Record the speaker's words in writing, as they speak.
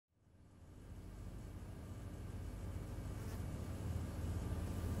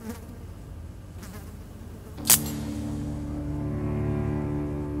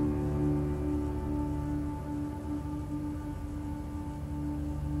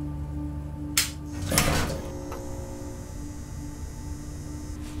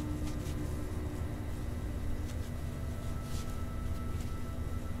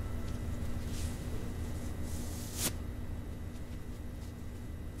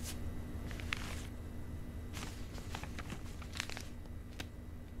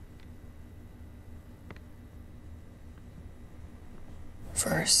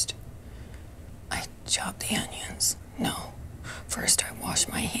First, I chop the onions. No, first I wash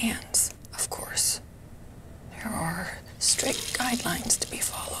my hands, of course. There are strict guidelines to be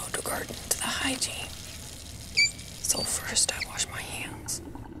followed regarding to the hygiene. So first I wash my hands.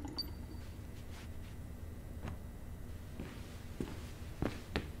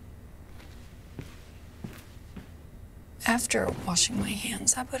 After washing my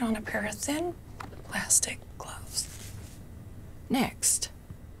hands, I put on a pair of thin plastic gloves. Next,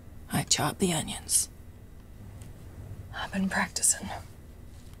 I chop the onions. I've been practicing.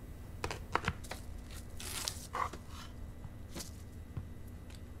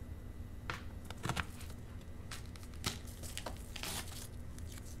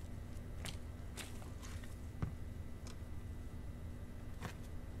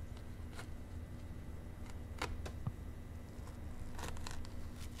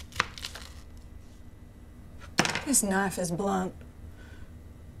 This knife is blunt.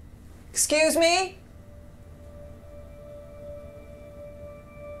 Excuse me?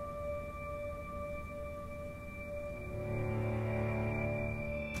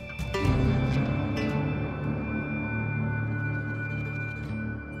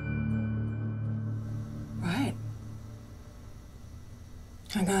 Right.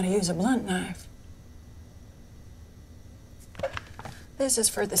 I gotta use a blunt knife. This is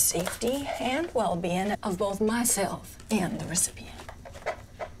for the safety and well-being of both myself and the recipient.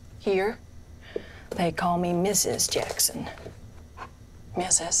 Here, they call me Mrs. Jackson.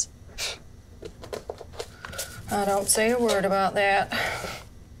 Mrs. I don't say a word about that.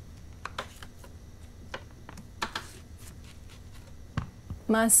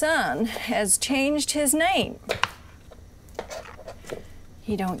 My son has changed his name.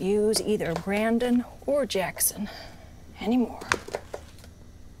 He don't use either Brandon or Jackson anymore.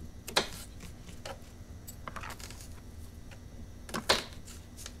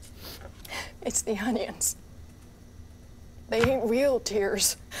 It's the onions. They ain't real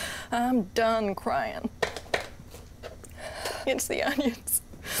tears. I'm done crying. It's the onions.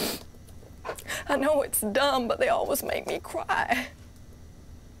 I know it's dumb, but they always make me cry.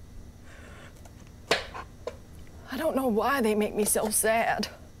 I don't know why they make me so sad.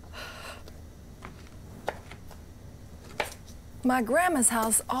 My grandma's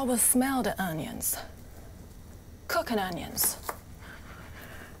house always smelled of onions. Cooking onions.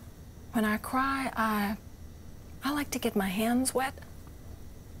 When I cry, I like to get my hands wet,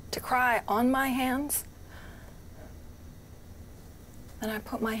 to cry on my hands. Then I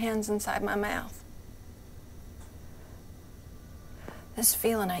put my hands inside my mouth. This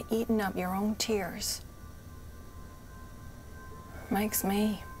feeling of eating up your own tears makes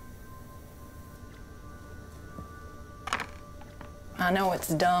me... I know it's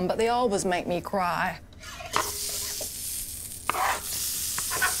dumb, but they always make me cry.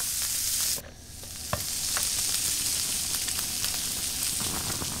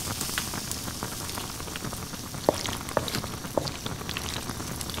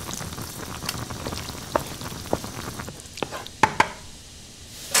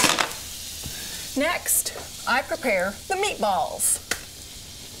 Next, I prepare the meatballs.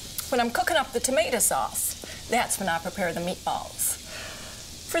 When I'm cooking up the tomato sauce, that's when I prepare the meatballs.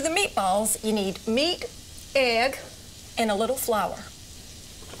 For the meatballs, you need meat, egg, and a little flour.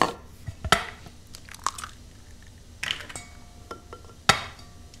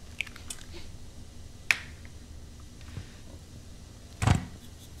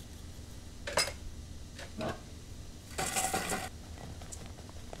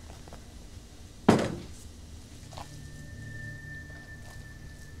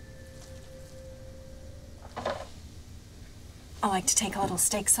 I like to take a little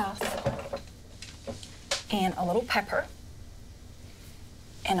steak sauce and a little pepper,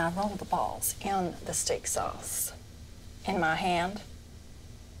 and I roll the balls in the steak sauce in my hand.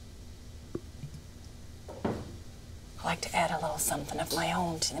 I like to add a little something of my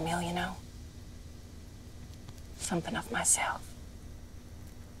own to the meal, you know? Something of myself.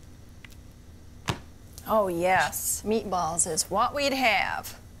 Oh yes, meatballs is what we'd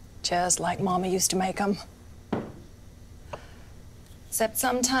have, just like Mama used to make them. Except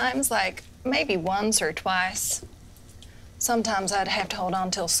sometimes, like maybe once or twice, sometimes I'd have to hold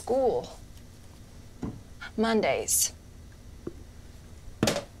on till school. Mondays,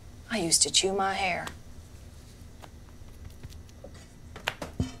 I used to chew my hair.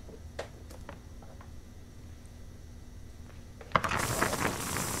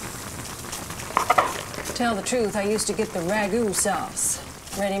 To tell the truth, I used to get the ragu sauce,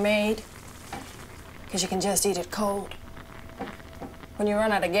 ready-made, because you can just eat it cold. When you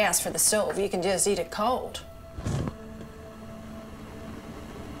run out of gas for the stove, you can just eat it cold.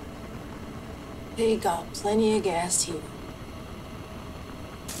 They got plenty of gas here.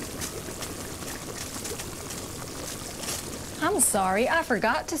 I'm sorry, I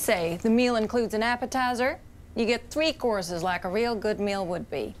forgot to say, the meal includes an appetizer. You get 3 courses like a real good meal would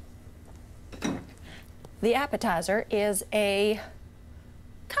be. The appetizer is a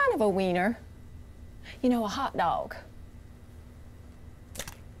kind of a wiener. You know, a hot dog.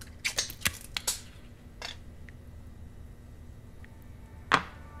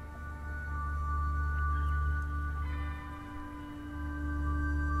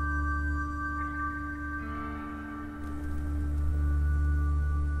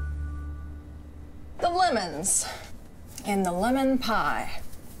 The lemons in the lemon pie.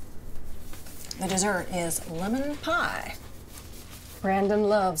 The dessert is lemon pie. Brandon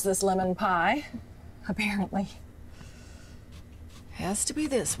loves this lemon pie, apparently. Has to be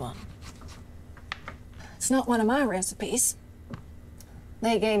this one. It's not one of my recipes.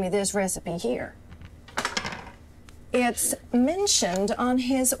 They gave me this recipe here. It's mentioned on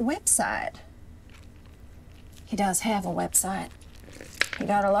his website. He does have a website. He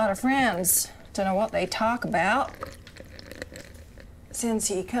got a lot of friends. Don't know what they talk about. Since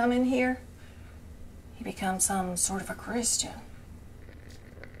he come in here, he becomes some sort of a Christian.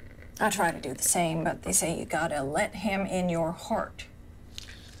 I try to do the same, but they say you gotta let him in your heart.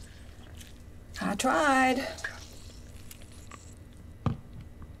 I tried.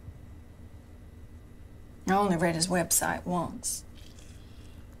 I only read his website once.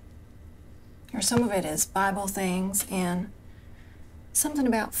 Or some of it is Bible things and something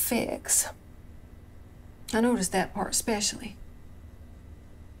about figs. I noticed that part especially.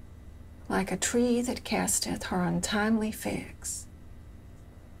 Like a tree that casteth her untimely figs,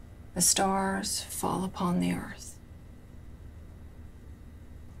 the stars fall upon the earth.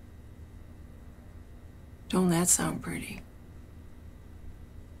 Don't that sound pretty?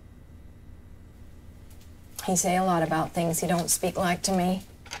 He say a lot about things he don't speak like to me.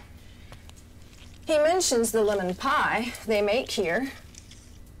 He mentions the lemon pie they make here.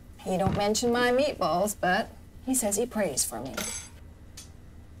 He don't mention my meatballs, but he says he prays for me.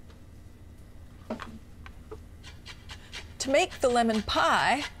 To make the lemon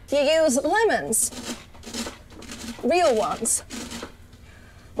pie, you use lemons. Real ones.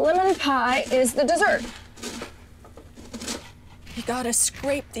 Lemon pie is the dessert. You gotta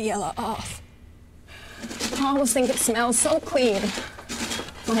scrape the yellow off. I always think it smells so clean,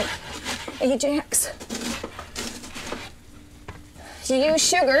 like Ajax. You use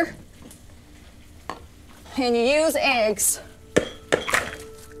sugar, and you use eggs.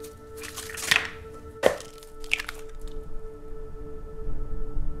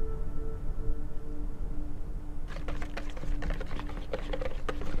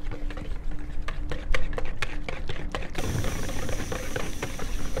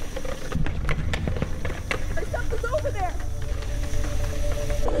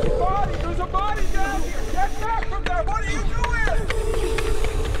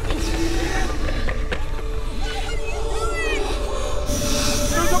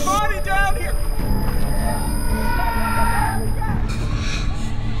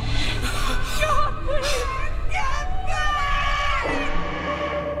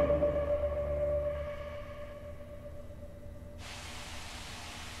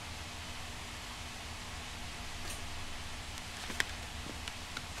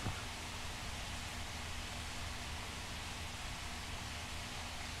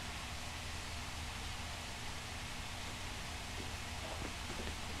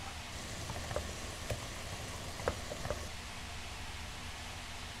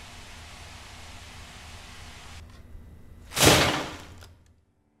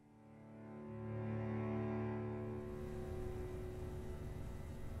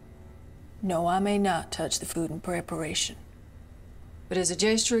 No, I may not touch the food in preparation, but as a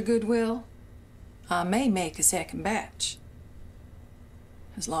gesture of goodwill, I may make a second batch,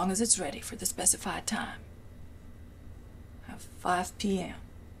 as long as it's ready for the specified time of 5 p.m.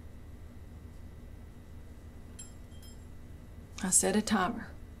 I set a timer.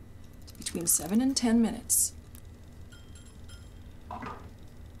 It's between 7 and 10 minutes.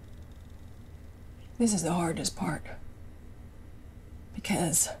 This is the hardest part,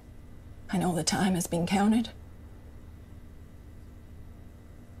 because I know the time has been counted.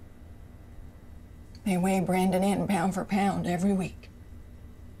 They weigh Brandon in pound for pound every week.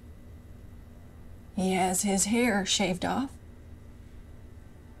 He has his hair shaved off.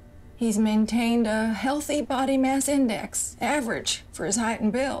 He's maintained a healthy body mass index, average for his height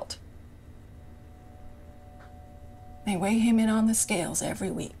and build. They weigh him in on the scales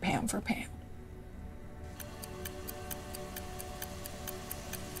every week, pound for pound.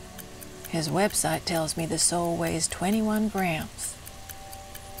 His website tells me the soul weighs 21 grams.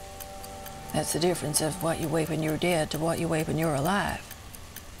 That's the difference of what you weigh when you're dead to what you weigh when you're alive.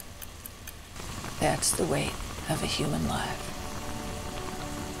 That's the weight of a human life.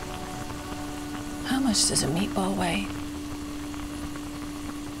 How much does a meatball weigh?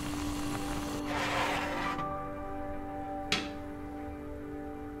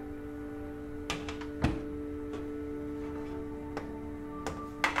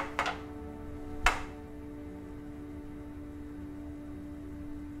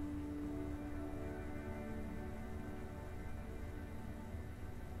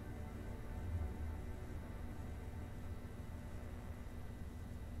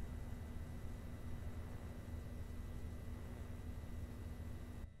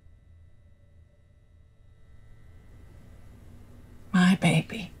 My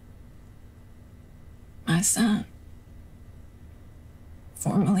baby, my son,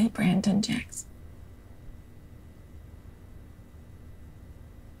 formerly Brandon Jackson,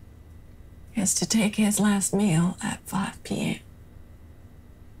 is to take his last meal at 5 p.m.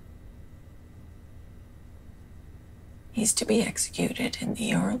 He's to be executed in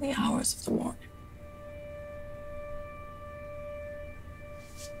the early hours of the morning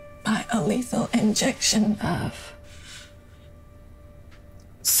by a lethal injection of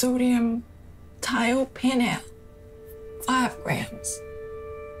sodium thiopental, 5 grams.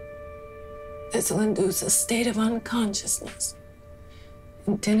 This will induce a state of unconsciousness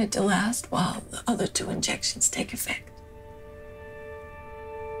intended to last while the other 2 injections take effect.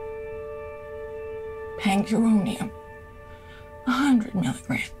 Pancuronium, 100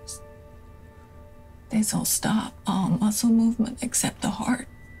 milligrams. This will stop all muscle movement except the heart.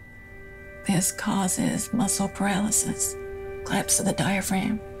 This causes muscle paralysis, collapse of the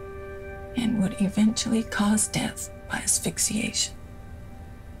diaphragm, and would eventually cause death by asphyxiation.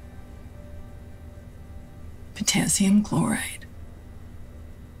 Potassium chloride,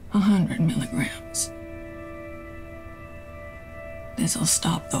 100 milligrams. This will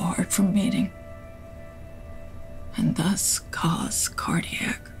stop the heart from beating and thus cause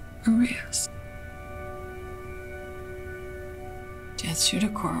cardiac arrest. Death should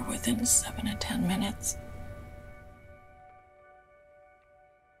occur within 7 to 10 minutes.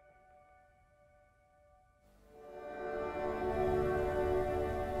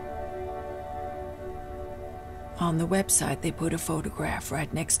 On the website, they put a photograph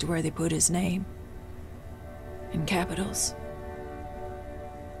right next to where they put his name, in capitals.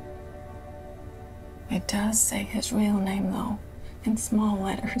 It does say his real name, though, in small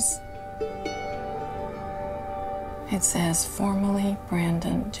letters. It says, formerly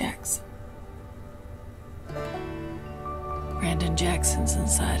Brandon Jackson. Brandon Jackson's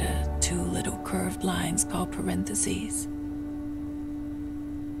inside of 2 little curved lines called parentheses.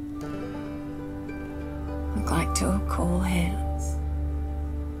 Look like 2 cool hands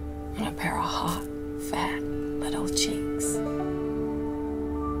and a pair of hot, fat little cheeks.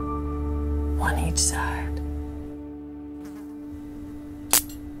 1 each side.